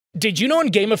Did you know in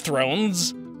Game of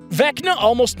Thrones, Vecna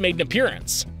almost made an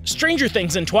appearance? Stranger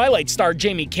Things and Twilight star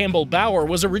Jamie Campbell Bower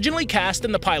was originally cast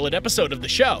in the pilot episode of the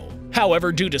show.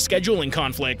 However, due to scheduling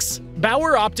conflicts,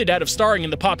 Bower opted out of starring in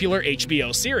the popular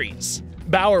HBO series.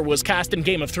 Bower was cast in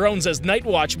Game of Thrones as Night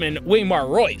Watchmen Waymar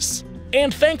Royce,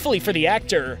 and thankfully for the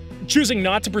actor, choosing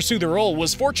not to pursue the role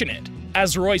was fortunate,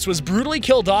 as Royce was brutally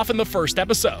killed off in the first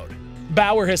episode.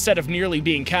 Bower has said of nearly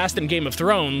being cast in Game of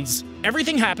Thrones,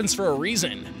 "Everything happens for a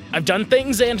reason. I've done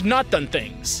things and not done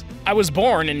things. I was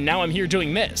born and now I'm here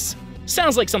doing this."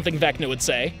 Sounds like something Vecna would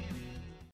say.